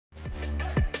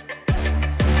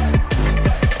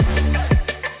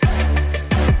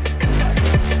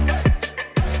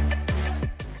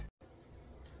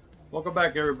Welcome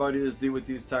back, everybody. This is D with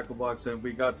D's Tackle Box, and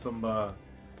we got some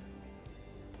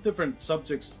different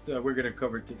subjects that we're going to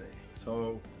cover today.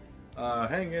 So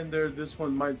hang in there. This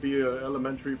one might be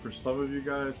elementary for some of you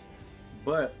guys,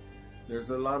 but there's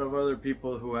a lot of other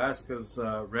people who ask us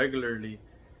regularly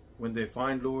when they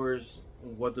find lures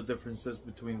what the difference is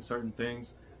between certain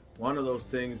things. One of those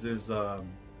things is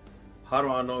how do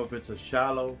I know if it's a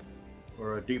shallow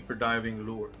or a deeper diving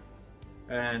lure?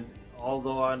 And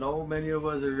although I know many of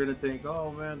us are gonna think,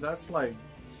 oh man, that's like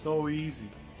so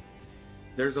easy,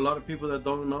 there's a lot of people that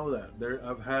don't know that.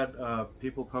 I've had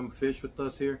people come fish with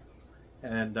us here,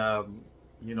 and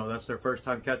you know, that's their first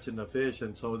time catching the fish,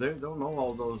 and so they don't know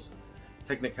all those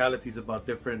technicalities about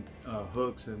different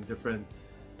hooks and different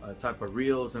type of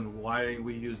reels, and why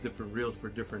we use different reels for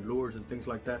different lures and things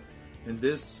like that. In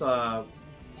this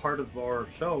part of our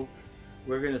show,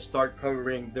 we're going to start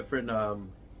covering different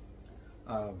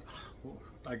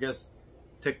I guess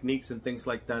techniques and things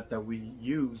like that that we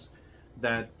use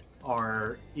that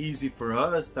are easy for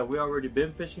us, that we already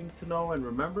been fishing to know and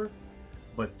remember,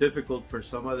 but difficult for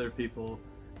some other people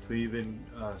to even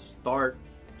start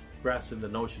grasping the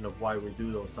notion of why we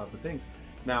do those type of things.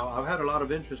 Now, I've had a lot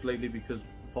of interest lately because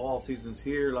fall season's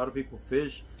here. A lot of people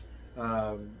fish,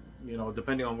 you know,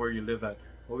 depending on where you live at.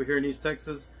 Over here in East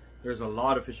Texas, there's a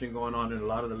lot of fishing going on in a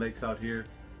lot of the lakes out here.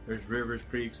 There's rivers,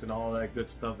 creeks, and all that good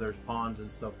stuff. There's ponds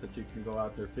and stuff that you can go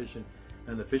out there fishing,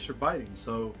 and the fish are biting.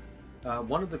 So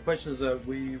one of the questions that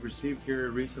we received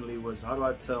here recently was, how do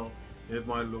I tell if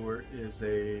my lure is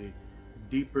a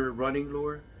deeper running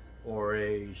lure or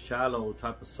a shallow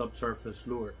type of subsurface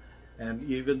lure? And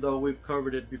even though we've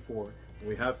covered it before,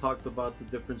 we have talked about the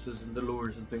differences in the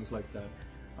lures and things like that,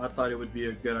 I thought it would be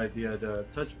a good idea to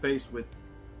touch base with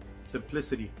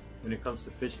simplicity when it comes to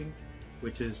fishing,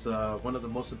 which is one of the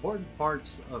most important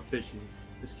parts of fishing,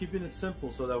 is keeping it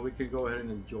simple so that we can go ahead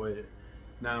and enjoy it.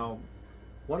 Now,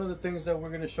 one of the things that we're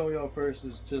going to show y'all first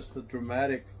is just the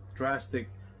drastic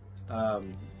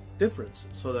difference,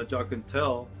 so that y'all can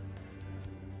tell.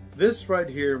 This right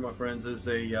here, my friends, is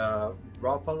a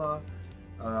Rapala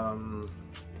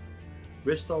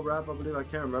Risto wrap, I believe. I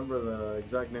can't remember the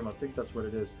exact name. I think that's what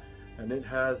it is. And it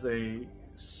has a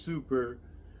super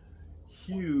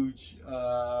huge,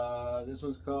 this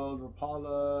one's called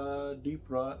Rapala Deep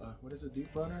Run. What is it? Deep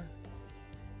Runner?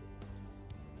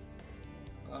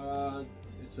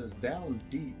 It says down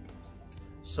deep.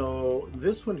 So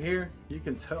this one here, you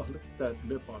can tell, look at that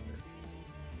lip on there.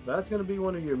 That's going to be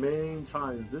one of your main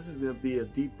signs. This is going to be a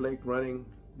deep lake running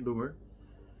lure,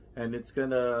 and it's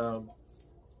going to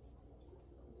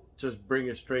just bring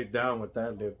it straight down with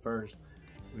that lip first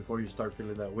before you start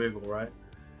feeling that wiggle, right?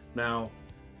 Now,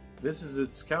 this is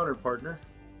its counter partner,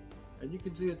 and you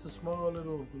can see it's a small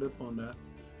little lip on that.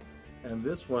 And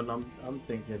this one, I'm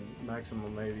thinking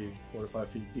maximum maybe 4 to 5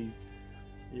 feet deep.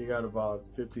 You got about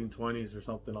 15, 20s or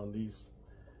something on these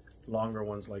longer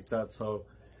ones like that. So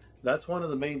that's one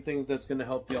of the main things that's going to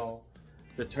help y'all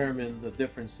determine the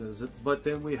differences. But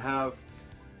then we have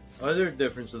other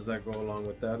differences that go along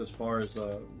with that as far as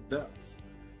depths,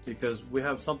 because we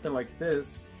have something like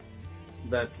this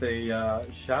that's a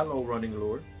shallow running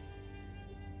lure.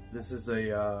 This is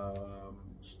a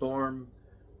Storm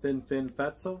Thin Fin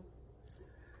Fatso,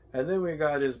 and then we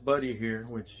got his buddy here,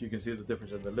 which you can see the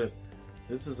difference in the lip.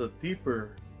 This is a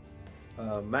deeper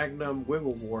Magnum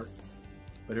Wiggle Wart,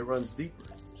 but it runs deeper.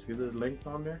 See the length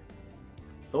on there?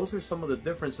 Those are some of the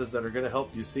differences that are going to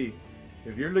help you see.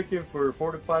 If you're looking for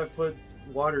 4 to 5 foot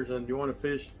waters and you want to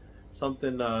fish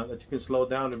something that you can slow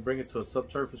down and bring it to a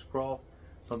subsurface crawl,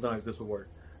 something like this will work.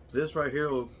 This right here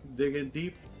will dig in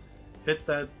deep, hit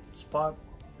that spot,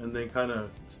 and then kind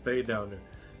of stay down there.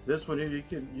 This one here, you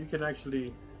can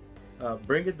actually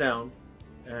bring it down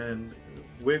and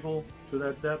wiggle to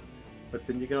that depth, but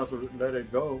then you can also let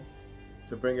it go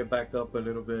to bring it back up a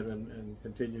little bit and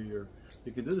continue your.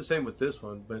 You can do the same with this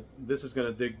one, but this is going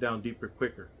to dig down deeper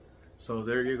quicker. So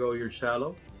there you go, you're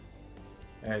shallow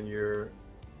and you're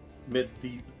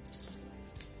mid-deep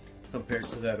compared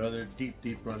to that other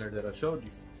deep runner that I showed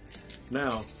you.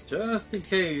 Now, just in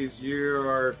case you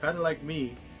are kind of like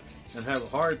me and have a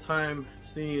hard time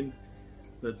seeing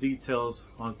the details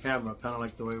on camera, kind of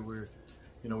like the way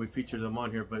we feature them on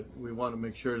here, but we want to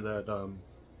make sure that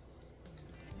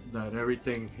that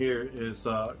everything here is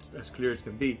as clear as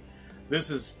can be. This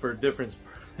is for different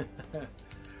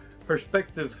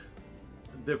perspective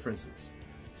differences.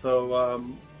 So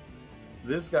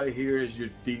this guy here is your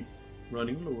deep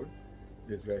running lure.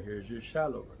 This guy here is your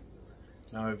shallow running.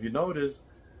 Now, if you notice,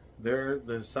 they're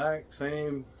the exact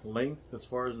same length as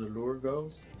far as the lure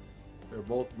goes. They're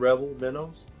both Rebel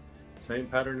minnows, same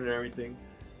pattern and everything.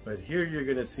 But here you're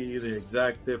going to see the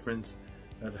exact difference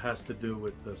that has to do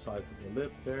with the size of the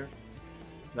lip there.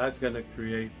 That's going to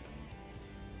create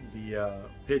the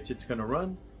pitch it's going to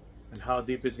run, and how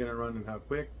deep it's going to run and how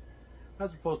quick,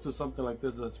 as opposed to something like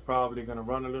this that's probably going to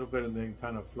run a little bit and then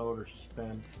kind of float or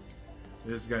suspend.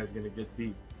 This guy's going to get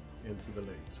deep into the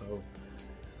lake.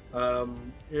 So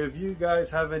if you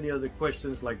guys have any other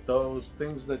questions like those,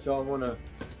 things that y'all want to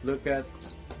look at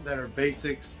that are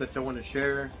basics that y'all want to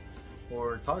share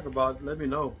or talk about, let me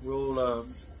know. We'll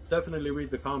definitely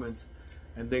read the comments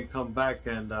and then come back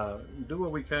and do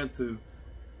what we can to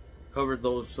cover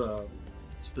those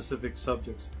specific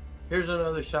subjects. Here's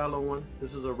another shallow one.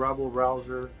 This is a rabble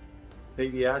rouser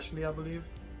baby Ashley, I believe,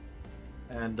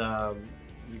 and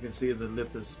you can see the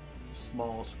lip is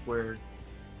small, squared.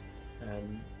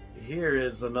 And here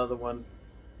is another one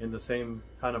in the same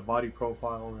kind of body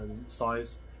profile and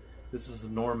size. This is a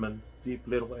Norman, deep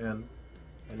little N,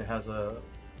 and it has a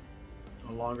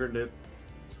longer lip,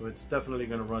 so it's definitely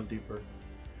going to run deeper.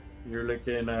 You're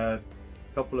looking at a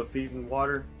couple of feet in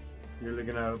water. You're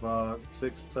looking at about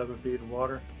 6-7 feet of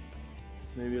water,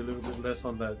 maybe a little bit less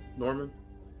on that Norman.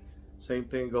 Same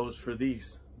thing goes for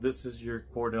these. This is your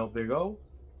Cordell Big O,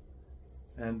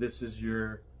 and this is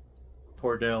your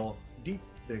Cordell Deep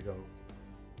Big O.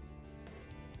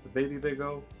 The baby Big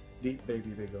O, deep baby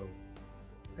Big O.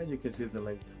 And you can see the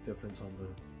length difference on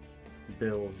the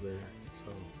bills there.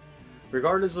 So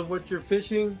regardless of what you're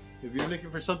fishing, if you're looking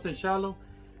for something shallow,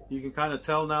 you can kind of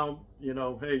tell now, you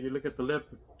know, hey, you look at the lip,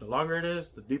 the longer it is,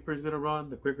 the deeper it's going to run,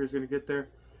 the quicker it's going to get there.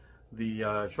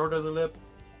 The shorter the lip,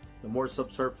 the more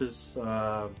subsurface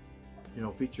you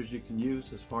know, features you can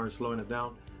use as far as slowing it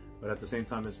down, but at the same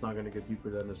time it's not going to get deeper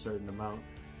than a certain amount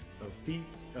of feet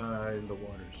in the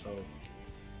water. So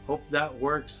hope that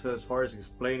works as far as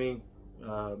explaining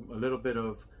a little bit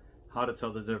of how to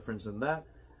tell the difference in that.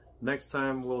 Next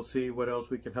time we'll see what else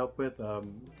we can help with.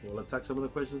 We'll attack some of the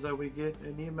questions that we get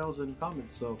in emails and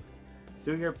comments. So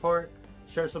do your part,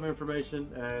 share some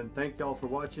information, and thank y'all for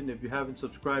watching. If you haven't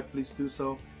subscribed, please do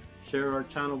so. Share our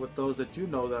channel with those that you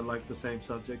know that like the same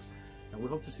subjects, and we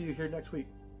hope to see you here next week.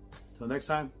 Till next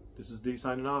time, this is D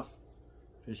signing off.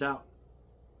 Fish out.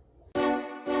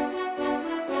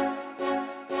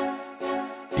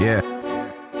 Yeah.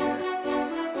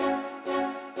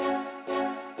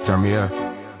 Turn me up.